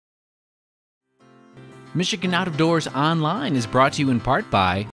Michigan Out of Doors Online is brought to you in part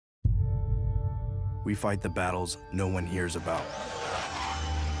by... We fight the battles no one hears about.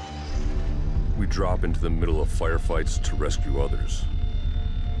 We drop into the middle of firefights to rescue others.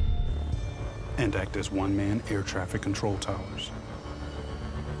 And act as one-man air traffic control towers.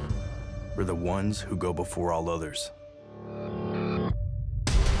 We're the ones who go before all others.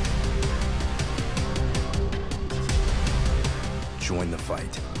 Join the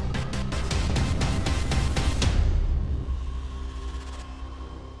fight.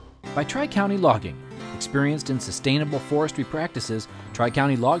 By Tri-County Logging. Experienced in sustainable forestry practices,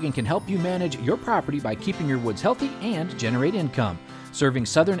 Tri-County Logging can help you manage your property by keeping your woods healthy and generate income. Serving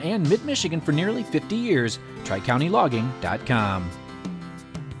southern and mid-Michigan for nearly 50 years, TriCountyLogging.com.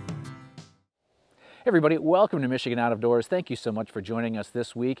 Hey everybody, welcome to Michigan Out of Doors. Thank you so much for joining us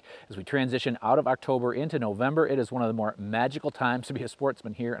this week as we transition out of October into November. It is one of the more magical times to be a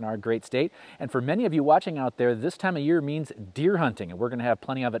sportsman here in our great state. And for many of you watching out there, this time of year means deer hunting, and we're going to have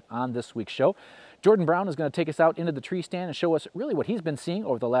plenty of it on this week's show. Jordan Brown is going to take us out into the tree stand and show us really what he's been seeing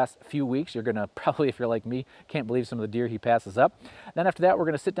over the last few weeks. You're going to probably, if you're like me, can't believe some of the deer he passes up. Then after that, we're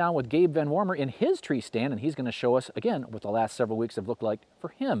going to sit down with Gabe Van Warmer in his tree stand, and he's going to show us, again, what the last several weeks have looked like for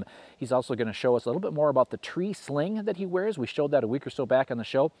him. He's also going to show us a little bit more about the tree sling that he wears. We showed that a week or so back on the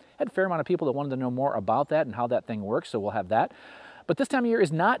show. Had a fair amount of people that wanted to know more about that and how that thing works, so we'll have that. But this time of year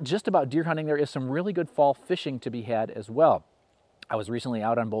is not just about deer hunting. There is some really good fall fishing to be had as well. I was recently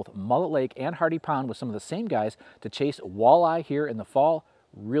out on both Mullet Lake and Hardy Pond with some of the same guys to chase walleye here in the fall.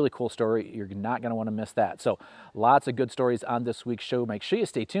 Really cool story. You're not going to want to miss that. So lots of good stories on this week's show. Make sure you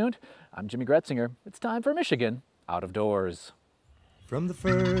stay tuned. I'm Jimmy Gretzinger. It's time for Michigan Out of Doors. From the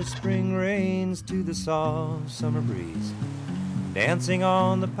first spring rains to the soft summer breeze, dancing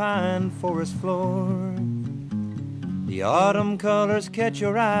on the pine forest floor, the autumn colors catch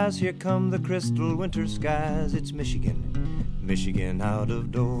your eyes. Here come the crystal winter skies. It's Michigan. Michigan Out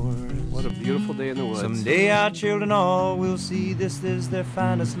of Doors. What a beautiful day in the woods. Someday our children all will see this is their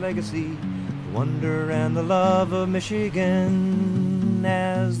finest legacy, the wonder and the love of Michigan.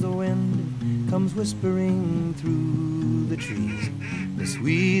 As the wind comes whispering through the trees, the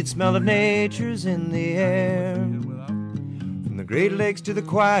sweet smell of nature's in the air. From the Great Lakes to the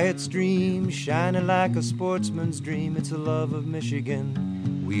quiet stream, shining like a sportsman's dream, it's a love of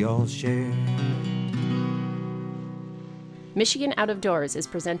Michigan we all share. Michigan Out of Doors is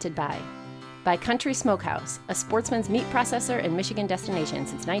presented by Country Smokehouse, a sportsman's meat processor and Michigan destination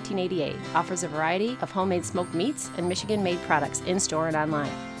since 1988. Offers a variety of homemade smoked meats and Michigan-made products in-store and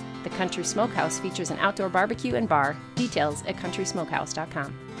online. The Country Smokehouse features an outdoor barbecue and bar. Details at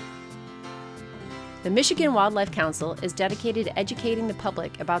countrysmokehouse.com. The Michigan Wildlife Council is dedicated to educating the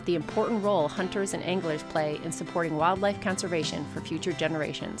public about the important role hunters and anglers play in supporting wildlife conservation for future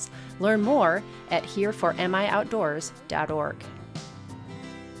generations. Learn more at hereformioutdoors.org.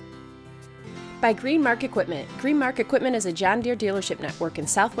 By Greenmark Equipment. Greenmark Equipment is a John Deere dealership network in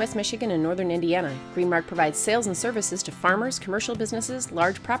southwest Michigan and northern Indiana. Greenmark provides sales and services to farmers, commercial businesses,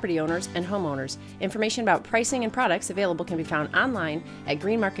 large property owners, and homeowners. Information about pricing and products available can be found online at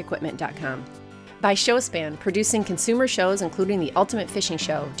greenmarkequipment.com. By Showspan, producing consumer shows including the Ultimate Fishing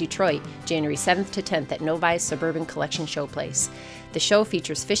Show, Detroit, January 7th to 10th at Novi's Suburban Collection Showplace. The show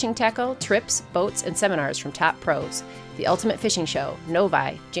features fishing tackle, trips, boats, and seminars from top pros. The Ultimate Fishing Show,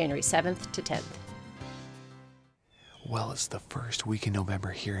 Novi, January 7th to 10th. Well, it's the first week in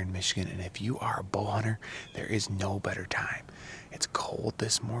November here in Michigan, and if you are a bow hunter, there is no better time. It's cold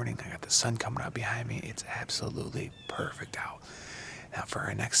this morning. I got the sun coming out behind me. It's absolutely perfect out. Now for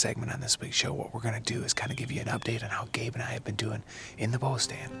our next segment on this week's show, what we're going to do is kind of give you an update on how Gabe and I have been doing in the bow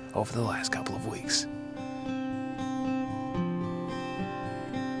stand over the last couple of weeks.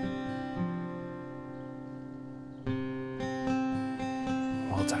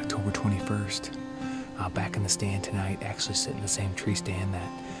 Well, it's October 21st. Back in the stand tonight, actually sitting in the same tree stand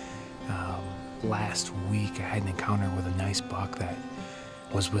that last week I had an encounter with a nice buck that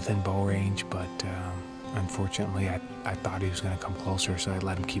was within bow range, but unfortunately, I thought he was going to come closer, so I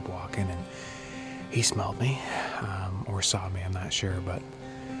let him keep walking, and he smelled me, or saw me, I'm not sure, but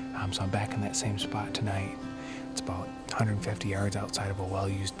so I'm back in that same spot tonight. It's about 150 yards outside of a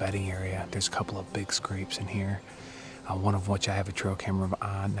well-used bedding area. There's a couple of big scrapes in here, one of which I have a trail camera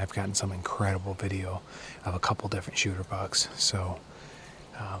on, and I've gotten some incredible video of a couple different shooter bucks, so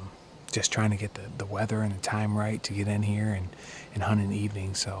just trying to get the weather and the time right to get in here and hunt in the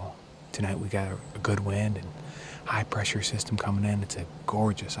evening, so tonight we got a good wind and high pressure system coming in. It's a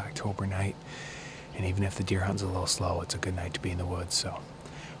gorgeous October night, and even if the deer hunt's a little slow, it's a good night to be in the woods. So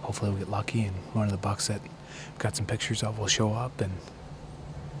hopefully we get lucky and one of the bucks that we've got some pictures of will show up, and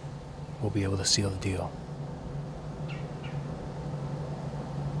we'll be able to seal the deal.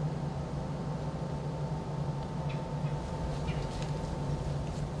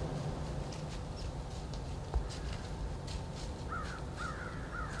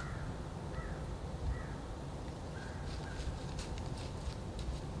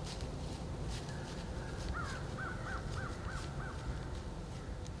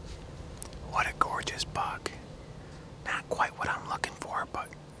 What a gorgeous buck. Not quite what I'm looking for, but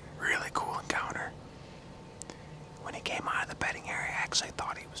really cool encounter. When he came out of the bedding area, I actually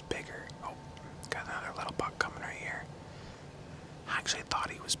thought he was bigger. Oh, got another little buck coming right here. I actually thought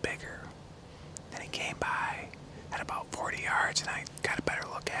he was bigger. Then he came by at about 40 yards and I got a better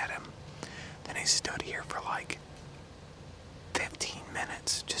look at him. Then he stood here for like 15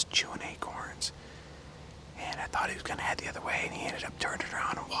 minutes just chewing acorns. And I thought he was going to head the other way, and he ended up turning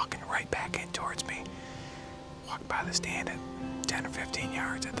around and walking right back in towards me. Walked by the stand at 10 or 15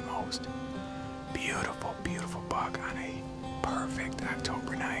 yards at the most. Beautiful, beautiful buck on a perfect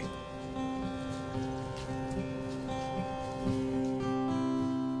October night.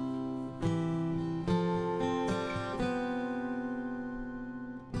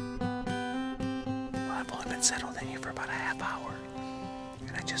 Well, I've only been settled in here for about a half hour.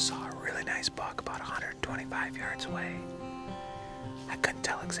 And I just saw a really nice buck about 125 yards away. I couldn't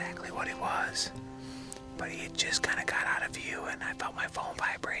tell exactly what he was, but he had just kind of got out of view and I felt my phone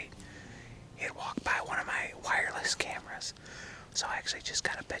vibrate. He had walked by one of my wireless cameras, so I actually just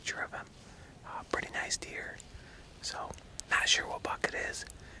got a picture of him. Pretty nice deer. So, not sure what buck it is.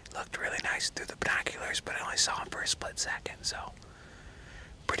 It looked really nice through the binoculars, but I only saw him for a split second, so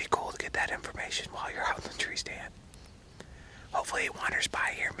pretty cool to get that information while you're out in the tree stand. Hopefully he wanders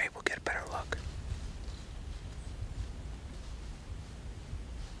by here, maybe we'll get a better look.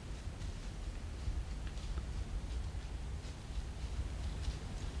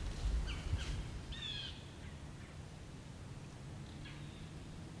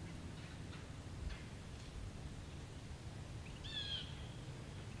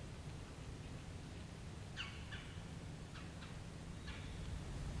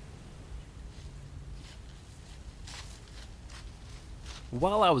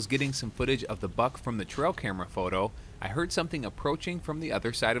 While I was getting some footage of the buck from the trail camera photo, I heard something approaching from the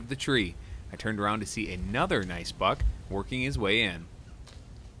other side of the tree. I turned around to see another nice buck working his way in.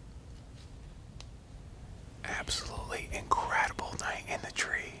 Absolutely incredible night in the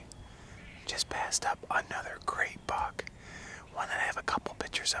tree. Just passed up another great buck. One that I have a couple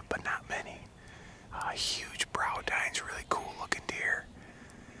pictures of, but not many. Huge brow tines, really cool looking deer.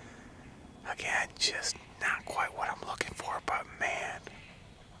 Again, just not quite what I'm looking for, but man,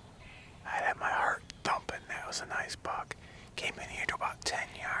 I had my heart thumping. That was a nice buck. Came in here to about 10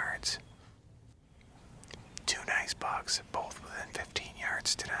 yards. Two nice bucks, both within 15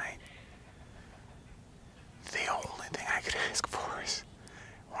 yards tonight. The only thing I could ask for is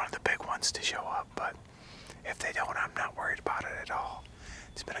one of the big ones to show up, but if they don't, I'm not worried about it at all.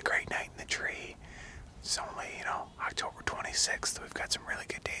 It's been a great night in the tree. It's only, October 26th. We've got some really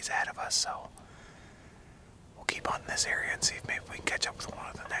good days ahead of us, so we'll keep hunting this area and see if maybe we can catch up with one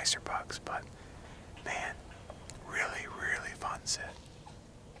of the nicer bucks. But, man, really, really fun sit.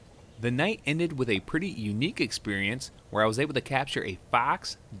 The night ended with a pretty unique experience where I was able to capture a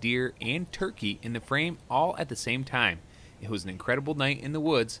fox, deer, and turkey in the frame all at the same time. It was an incredible night in the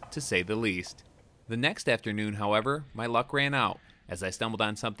woods, to say the least. The next afternoon, however, my luck ran out as I stumbled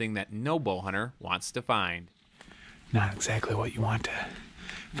on something that no bow hunter wants to find. Not exactly what you want to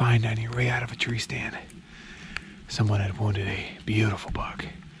find on your way out of a tree stand. Someone had wounded a beautiful buck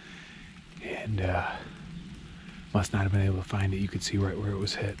and must not have been able to find it. You could see right where it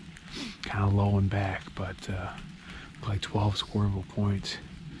was hit, kind of low and back, but looked like 12 scoreable points.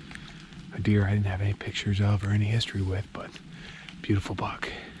 A deer I didn't have any pictures of or any history with, but beautiful buck.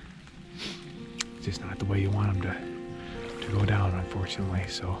 Just not the way you want them to go down, unfortunately.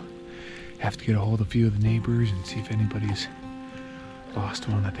 So have to get a hold of a few of the neighbors and see if anybody's lost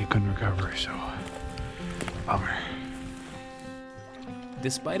one that they couldn't recover. So bummer.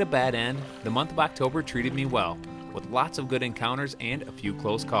 Despite a bad end, the month of October treated me well, with lots of good encounters and a few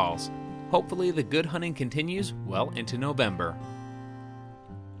close calls. Hopefully the good hunting continues well into November.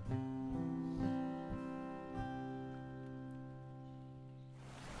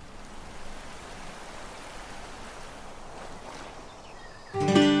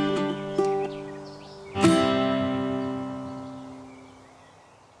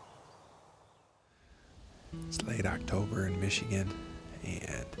 It's late October in Michigan,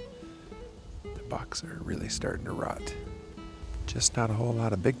 and the bucks are really starting to rut. Just not a whole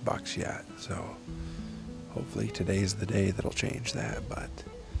lot of big bucks yet, so hopefully today's the day that'll change that. But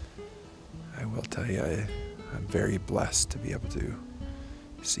tell you, I'm very blessed to be able to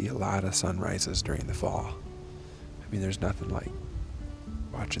see a lot of sunrises during the fall. I mean, there's nothing like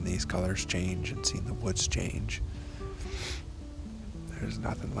watching these colors change and seeing the woods change. There's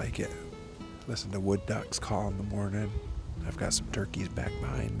nothing like it. Listen to wood ducks call in the morning. I've got some turkeys back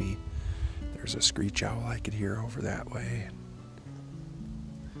behind me. There's a screech owl I could hear over that way.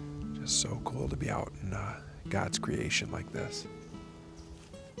 Just so cool to be out in God's creation like this.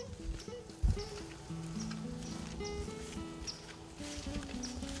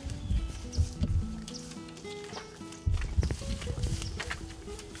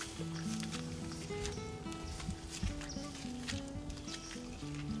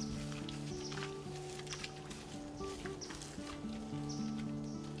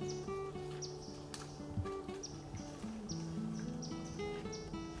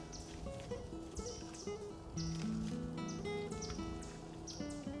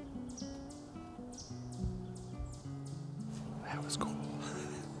 That was cool.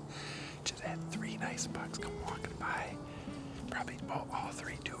 Just had 3 nice bucks come walking by. Probably all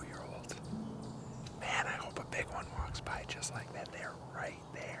 3 2-year-olds. Man, I hope a big one walks by just like that. They're right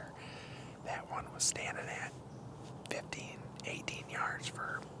there. That one was standing at 15, 18 yards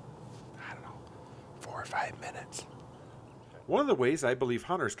for, I don't know, 4 or 5 minutes. One of the ways I believe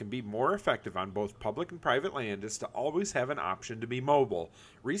hunters can be more effective on both public and private land is to always have an option to be mobile.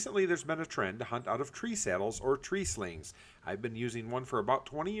 Recently, there's been a trend to hunt out of tree saddles or tree slings. I've been using one for about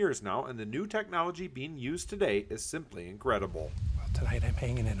 20 years now, and the new technology being used today is simply incredible. Well, tonight I'm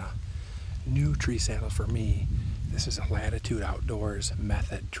hanging in a new tree saddle for me. This is a Latitude Outdoors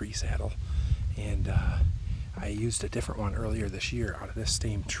Method tree saddle, and I used a different one earlier this year out of this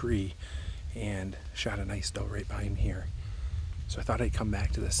same tree and shot a nice doe right behind me here. So I thought I'd come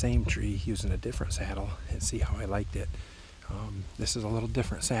back to the same tree using a different saddle and see how I liked it. This is a little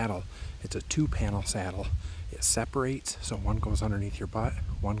different saddle. It's a 2-panel saddle. It separates, so one goes underneath your butt,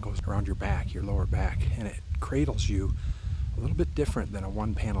 one goes around your back, your lower back, and it cradles you a little bit different than a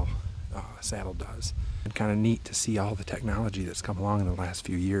 1-panel saddle does. And kind of neat to see all the technology that's come along in the last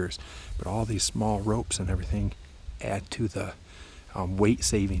few years, but all these small ropes and everything add to the weight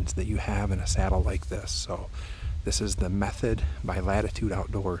savings that you have in a saddle like this. So this is the Method by Latitude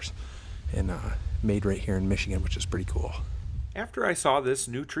Outdoors, and made right here in Michigan, which is pretty cool. After I saw this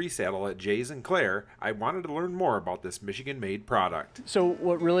new tree saddle at Jay's and Claire, I wanted to learn more about this Michigan-made product. So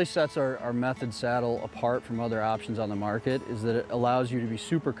what really sets our Method saddle apart from other options on the market is that it allows you to be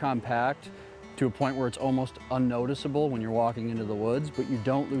super compact to a point where it's almost unnoticeable when you're walking into the woods, but you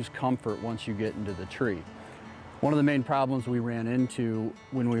don't lose comfort once you get into the tree. One of the main problems we ran into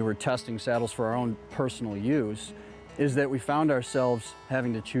when we were testing saddles for our own personal use is that we found ourselves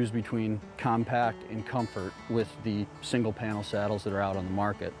having to choose between compact and comfort with the single panel saddles that are out on the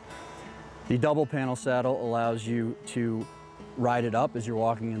market. The double panel saddle allows you to ride it up as you're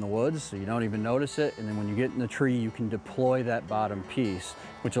walking in the woods, so you don't even notice it, and then when you get in the tree you can deploy that bottom piece,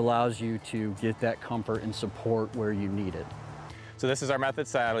 which allows you to get that comfort and support where you need it. So this is our Method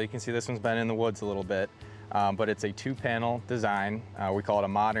saddle. You can see this one's been in the woods a little bit. But it's a 2-panel design. We call it a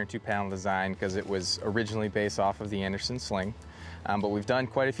modern 2-panel design because it was originally based off of the Anderson sling. But we've done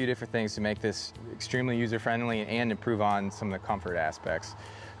quite a few different things to make this extremely user-friendly and improve on some of the comfort aspects.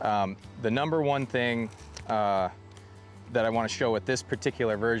 The number one thing that I want to show with this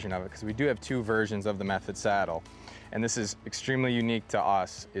particular version of it, because we do have 2 versions of the Method saddle, and this is extremely unique to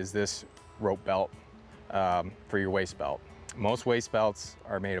us, is this rope belt for your waist belt. Most waist belts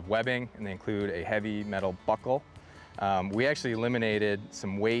are made of webbing and they include a heavy metal buckle. We actually eliminated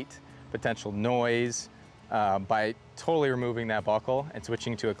some weight, potential noise by totally removing that buckle and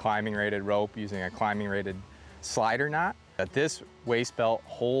switching to a climbing rated rope using a climbing rated slider knot. This waist belt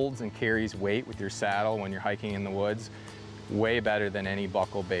holds and carries weight with your saddle when you're hiking in the woods way better than any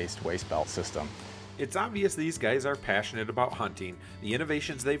buckle based waist belt system. It's obvious these guys are passionate about hunting. The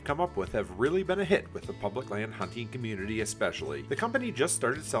innovations they've come up with have really been a hit with the public land hunting community especially. The company just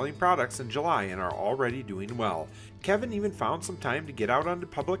started selling products in July and are already doing well. Kevin even found some time to get out onto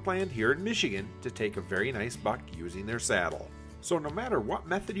public land here in Michigan to take a very nice buck using their saddle. So no matter what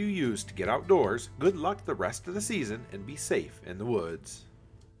method you use to get outdoors, good luck the rest of the season and be safe in the woods.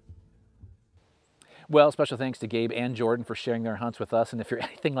 Well, special thanks to Gabe and Jordan for sharing their hunts with us, and if you're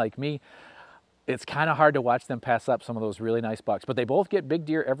anything like me, it's kind of hard to watch them pass up some of those really nice bucks, but they both get big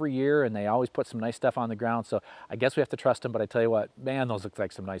deer every year and they always put some nice stuff on the ground, so I guess we have to trust them. But I tell you what, man, those look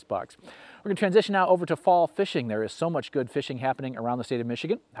like some nice bucks. We're going to transition now over to fall fishing. There is so much good fishing happening around the state of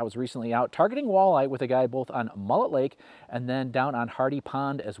Michigan. I was recently out targeting walleye with a guy both on Mullet Lake and then down on Hardy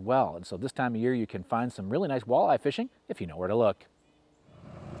Pond as well, and so this time of year you can find some really nice walleye fishing if you know where to look.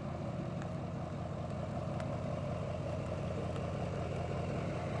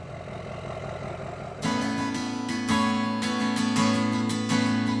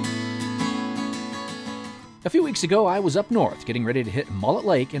 A few weeks ago, I was up north getting ready to hit Mullet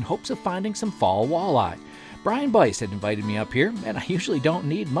Lake in hopes of finding some fall walleye. Brian Bice had invited me up here, and I usually don't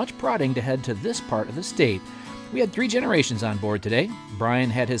need much prodding to head to this part of the state. We had 3 generations on board today. Brian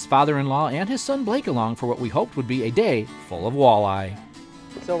had his father-in-law and his son Blake along for what we hoped would be a day full of walleye.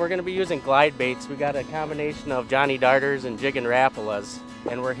 So we're going to be using glide baits. We got a combination of Johnny Darters and jig and rapalas,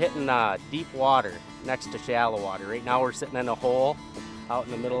 and we're hitting deep water next to shallow water. Right now we're sitting in a hole out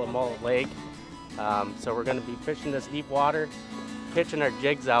in the middle of Mullet Lake. So we're going to be fishing this deep water, pitching our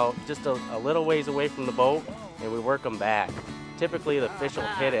jigs out just a little ways away from the boat, and we work them back. Typically the fish will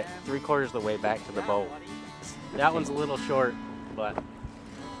hit it 3/4 of the way back to the boat. That one's a little short, but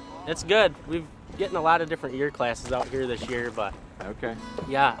it's good. We've getting a lot of different year classes out here this year, but okay.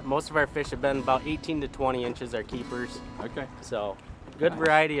 Yeah, most of our fish have been about 18 to 20 inches, our keepers. Okay. So good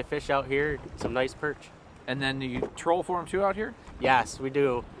variety of fish out here, some nice perch. And then you troll for them too out here? Yes, we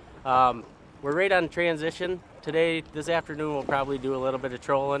do. We're right on transition. Today, this afternoon, we'll probably do a little bit of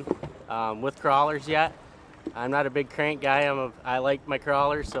trolling with crawlers yet. I'm not a big crank guy. I like my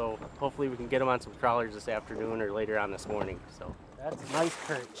crawlers, so hopefully we can get them on some crawlers this afternoon or later on this morning. So that's a nice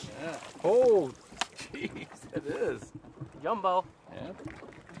perch. Yeah. Oh, jeez, it is. Jumbo. Yeah.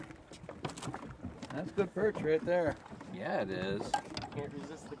 That's good perch right there. Yeah, it is. Can't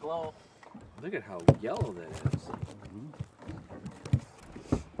resist the glow. Look at how yellow that is.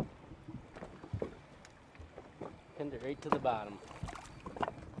 Pinned it right to the bottom.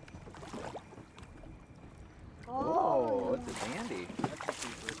 Oh, that's a dandy. That's a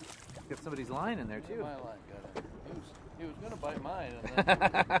keeper. Got somebody's line in there too. My line got it. He was gonna bite mine.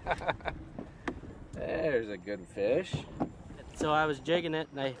 And There's a good fish. So I was jigging it,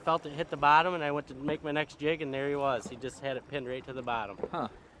 and I felt it hit the bottom, and I went to make my next jig, and there he was. He just had it pinned right to the bottom. Huh.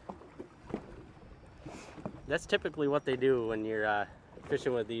 That's typically what they do when you're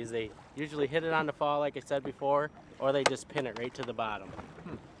fishing with these. They usually hit it on the fall, like I said before, or they just pin it right to the bottom.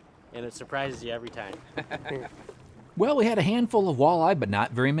 And it surprises you every time. Well, we had a handful of walleye, but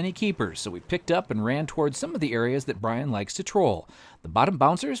not very many keepers, so we picked up and ran towards some of the areas that Brian likes to troll. The bottom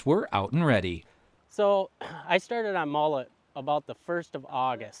bouncers were out and ready. So I started on mullet about the 1st of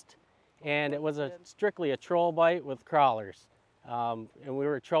August, and it was strictly a troll bite with crawlers. And we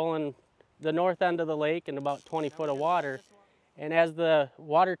were trolling the north end of the lake in about 20 foot of water, and as the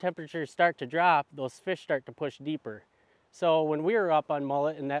water temperatures start to drop, those fish start to push deeper. So when we were up on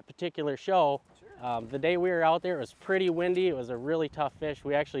mullet in that particular show, the day we were out there, it was pretty windy. It was a really tough fish.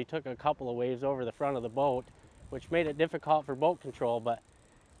 We actually took a couple of waves over the front of the boat, which made it difficult for boat control, but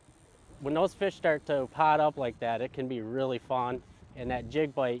when those fish start to pot up like that, it can be really fun. And that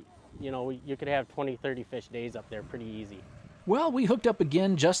jig bite, you know, you could have 20, 30 fish days up there pretty easy. Well, we hooked up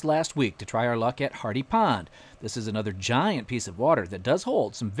again just last week to try our luck at Hardy Pond. This is another giant piece of water that does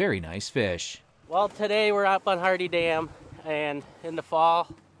hold some very nice fish. Well, today we're up on Hardy Dam, and in the fall,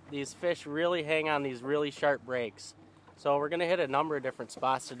 these fish really hang on these really sharp breaks. So we're gonna hit a number of different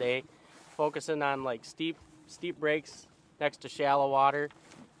spots today, focusing on like steep breaks next to shallow water,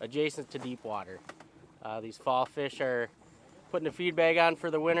 adjacent to deep water. These fall fish are putting a feed bag on for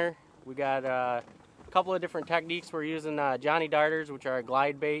the winter. We got a couple of different techniques. We're using Johnny Darters, which are a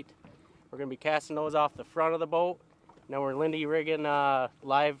glide bait. We're going to be casting those off the front of the boat. Now we're Lindy rigging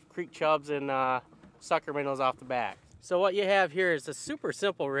live creek chubs and sucker minnows off the back. So what you have here is a super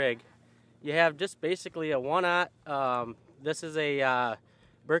simple rig. You have just basically a 1/0. This is a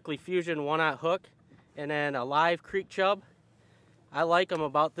Berkeley Fusion 1/0 hook, and then a live creek chub. I like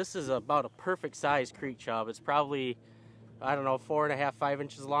them this is about a perfect size creek chub. It's probably, I don't know, 4.5, 5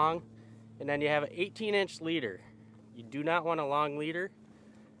 inches long. And then you have an 18-inch leader. You do not want a long leader,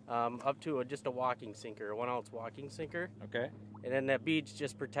 up to just a walking sinker, a 1 ounce walking sinker. Okay. And then that bead's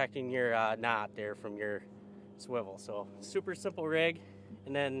just protecting your knot there from your swivel. So super simple rig.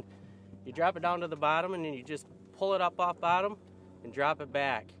 And then you drop it down to the bottom, and then you just pull it up off bottom and drop it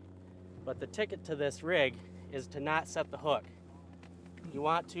back. But the ticket to this rig is to not set the hook. You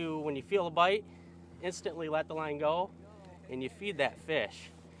want to, when you feel a bite, instantly let the line go, and you feed that fish.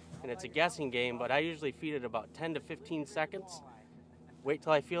 And it's a guessing game, but I usually feed it about 10 to 15 seconds. Wait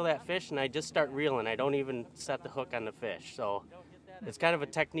till I feel that fish, and I just start reeling. I don't even set the hook on the fish. So it's kind of a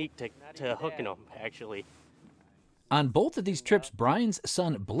technique to hooking them, actually. On both of these trips, Brian's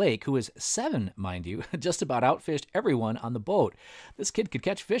son Blake, who is 7, mind you, just about outfished everyone on the boat. This kid could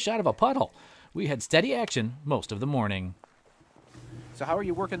catch fish out of a puddle. We had steady action most of the morning. So how are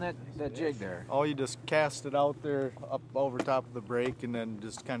you working that jig there? Oh, you just cast it out there up over top of the break, and then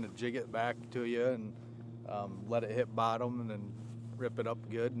just kind of jig it back to you, and let it hit bottom, and then rip it up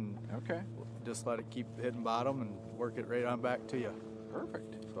good, and okay, just let it keep hitting bottom and work it right on back to you.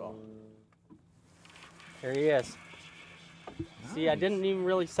 Perfect. So There he is. Nice. See, I didn't even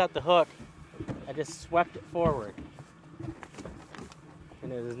really set the hook. I just swept it forward.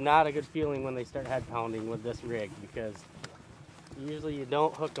 And it is not a good feeling when they start head pounding with this rig, because usually you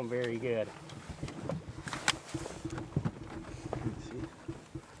don't hook them very good.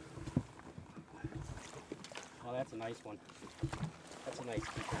 Oh, that's a nice one. That's a nice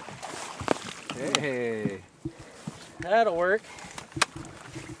keeper. Hey. That'll work.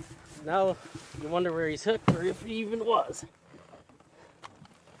 Now you wonder where he's hooked, or if he even was.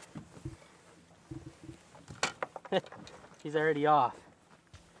 He's already off.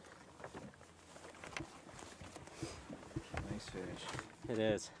 Nice fish. It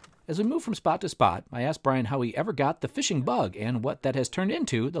is. As we move from spot to spot, I asked Brian how he ever got the fishing bug and what that has turned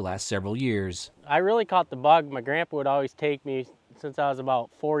into the last several years. I really caught the bug. My grandpa would always take me since I was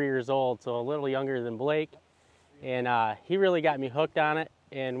about 4 years old, so a little younger than Blake. And he really got me hooked on it.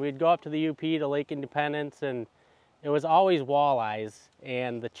 And we'd go up to the UP to Lake Independence, and it was always walleyes.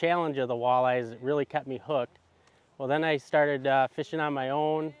 And the challenge of the walleyes really kept me hooked. Well, then I started fishing on my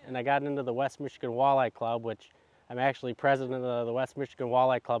own, and I got into the West Michigan Walleye Club, which I'm actually president of the West Michigan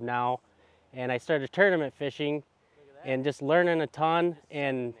Walleye Club now. And I started tournament fishing and just learning a ton.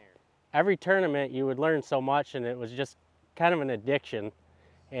 And every tournament you would learn so much, and it was just kind of an addiction.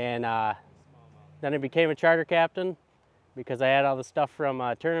 And then I became a charter captain because I had all the stuff from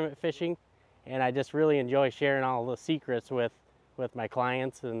tournament fishing, and I just really enjoy sharing all the secrets with my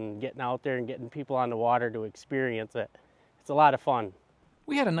clients and getting out there and getting people on the water to experience it. It's a lot of fun.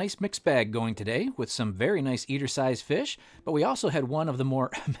 We had a nice mixed bag going today with some very nice eater-sized fish, but we also had one of the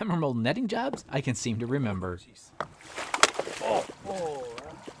more memorable netting jobs I can seem to remember. Oh, oh,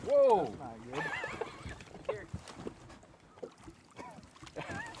 whoa!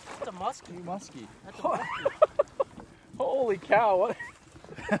 That's a muskie. Muskie. That's a muskie. Holy cow! What?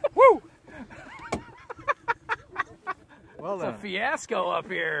 Woo! Well, it's a fiasco up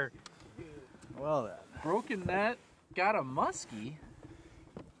here. Well then. Broken net, got a muskie.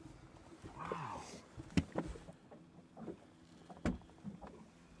 Wow.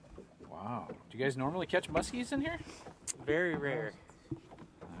 Wow. Do you guys normally catch muskies in here? Very rare.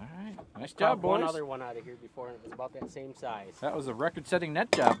 All right. Nice job, boys. One other one out of here before, and it was about that same size. That was a record-setting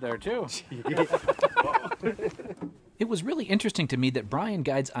net job there, too. It was really interesting to me that Brian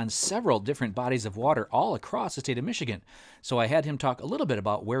guides on several different bodies of water all across the state of Michigan. So I had him talk a little bit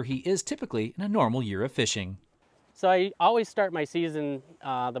about where he is typically in a normal year of fishing. So I always start my season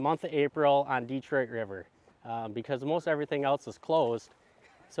the month of April on Detroit River because most everything else is closed.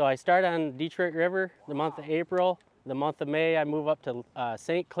 So I start on Detroit River the month of April. The month of May I move up to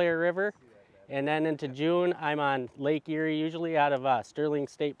St. Clair River. And then into June I'm on Lake Erie, usually out of Sterling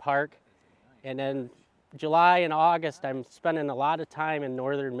State Park. And then July and August I'm spending a lot of time in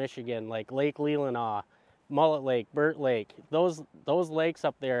northern Michigan, like Lake Leelanau, Mullet Lake, Burt Lake. Those lakes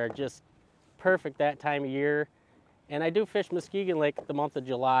up there are just perfect that time of year. And I do fish Muskegon Lake the month of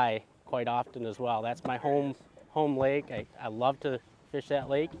July quite often as well. That's my home lake. I love to fish that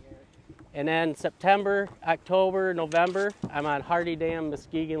lake. And then September, October, November, I'm on Hardy Dam,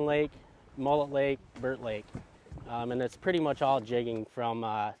 Muskegon Lake, Mullet Lake, Burt Lake. And it's pretty much all jigging from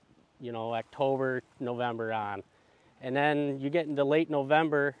October, November on. And then you get into late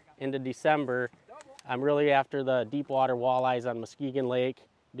November into December, I'm really after the deep water walleyes on Muskegon Lake,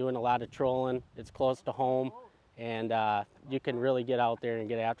 doing a lot of trolling. It's close to home, and you can really get out there and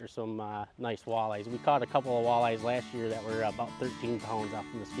get after some nice walleyes. We caught a couple of walleyes last year that were about 13 pounds off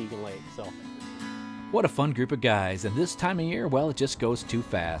Muskegon Lake. So. What a fun group of guys, and this time of year, well, it just goes too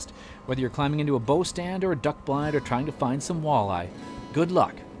fast. Whether you're climbing into a bow stand or a duck blind or trying to find some walleye, good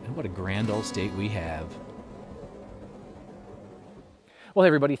luck, and what a grand old state we have. Well, hey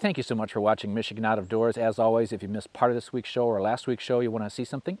everybody, thank you so much for watching Michigan Out of Doors. As always, if you missed part of this week's show or last week's show, you want to see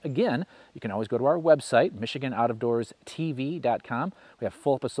something again, you can always go to our website, michiganoutofdoorstv.com. We have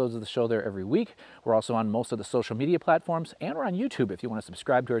full episodes of the show there every week. We're also on most of the social media platforms, and we're on YouTube if you want to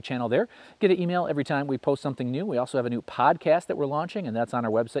subscribe to our channel there. Get an email every time we post something new. We also have a new podcast that we're launching, and that's on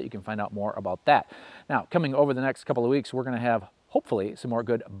our website. You can find out more about that. Now, coming over the next couple of weeks, we're going to have hopefully some more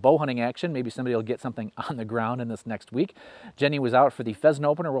good bow hunting action. Maybe somebody will get something on the ground in this next week. Jenny was out for the pheasant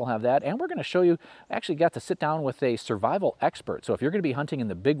opener. We'll have that. And we're going to show you, I actually got to sit down with a survival expert. So if you're going to be hunting in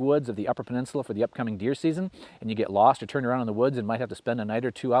the big woods of the Upper Peninsula for the upcoming deer season and you get lost or turned around in the woods and might have to spend a night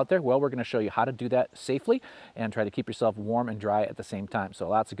or two out there, well, we're going to show you how to do that safely and try to keep yourself warm and dry at the same time. So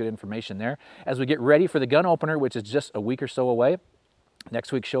lots of good information there. As we get ready for the gun opener, which is just a week or so away,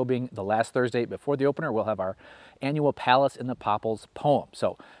 next week's show being the last Thursday before the opener, we'll have our annual Palace in the Popples poem.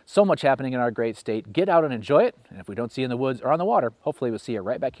 So much happening in our great state. Get out and enjoy it. And if we don't see you in the woods or on the water, hopefully we'll see you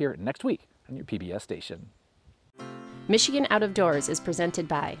right back here next week on your PBS station. Michigan Out of Doors is presented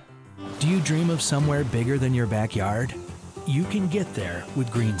by. Do you dream of somewhere bigger than your backyard? You can get there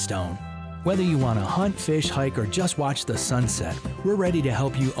with Greenstone. Whether you want to hunt, fish, hike, or just watch the sunset, we're ready to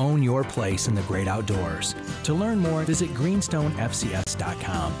help you own your place in the great outdoors. To learn more, visit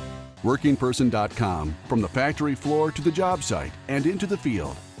greenstonefcs.com. WorkingPerson.com. From the factory floor to the job site and into the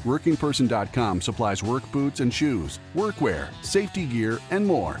field, WorkingPerson.com supplies work boots and shoes, workwear, safety gear, and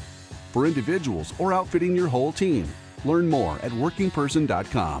more. For individuals or outfitting your whole team. Learn more at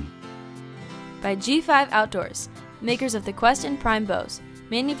WorkingPerson.com. By G5 Outdoors, makers of the Quest and Prime bows,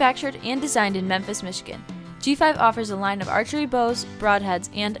 manufactured and designed in Memphis, Michigan. G5 offers a line of archery bows, broadheads,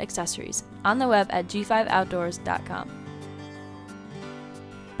 and accessories on the web at g5outdoors.com.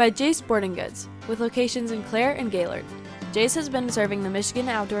 By Jay's Sporting Goods, with locations in Clare and Gaylord. Jay's has been serving the Michigan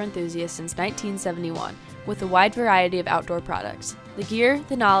outdoor enthusiast since 1971 with a wide variety of outdoor products. The gear,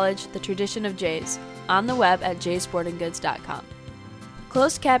 the knowledge, the tradition of Jay's on the web at jaysportinggoods.com.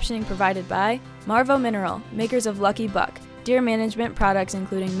 Closed captioning provided by Marvo Mineral, makers of Lucky Buck, deer management products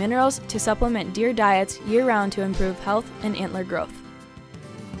including minerals to supplement deer diets year-round to improve health and antler growth.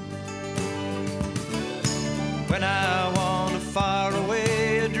 When I wander far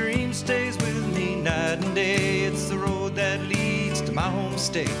away, a dream stays with me night and day. It's the road that leads to my home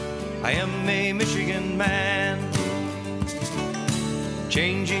state. I am a Michigan man.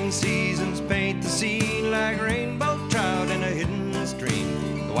 Changing seasons paint the scene like rainbow trout in a hidden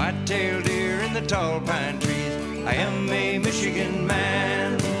stream. The white-tailed deer in the tall pine trees. I am a Michigan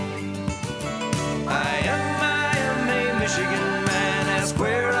man. I am a Michigan man. Ask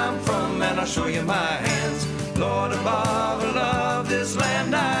where I'm from and I'll show you my hands. Lord above, I love this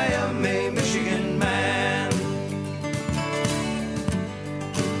land. I am a Michigan man.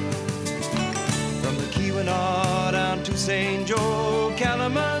 From the Keweenaw down to St. Joe,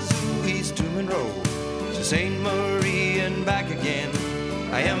 Kalamazoo, east to Monroe, to St. Marie and back again.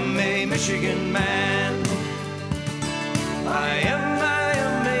 I am a Michigan man. I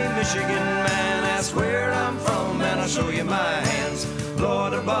am a Michigan man. Ask where I'm from and I'll show you my hands.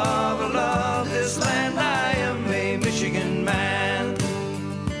 Lord above, I love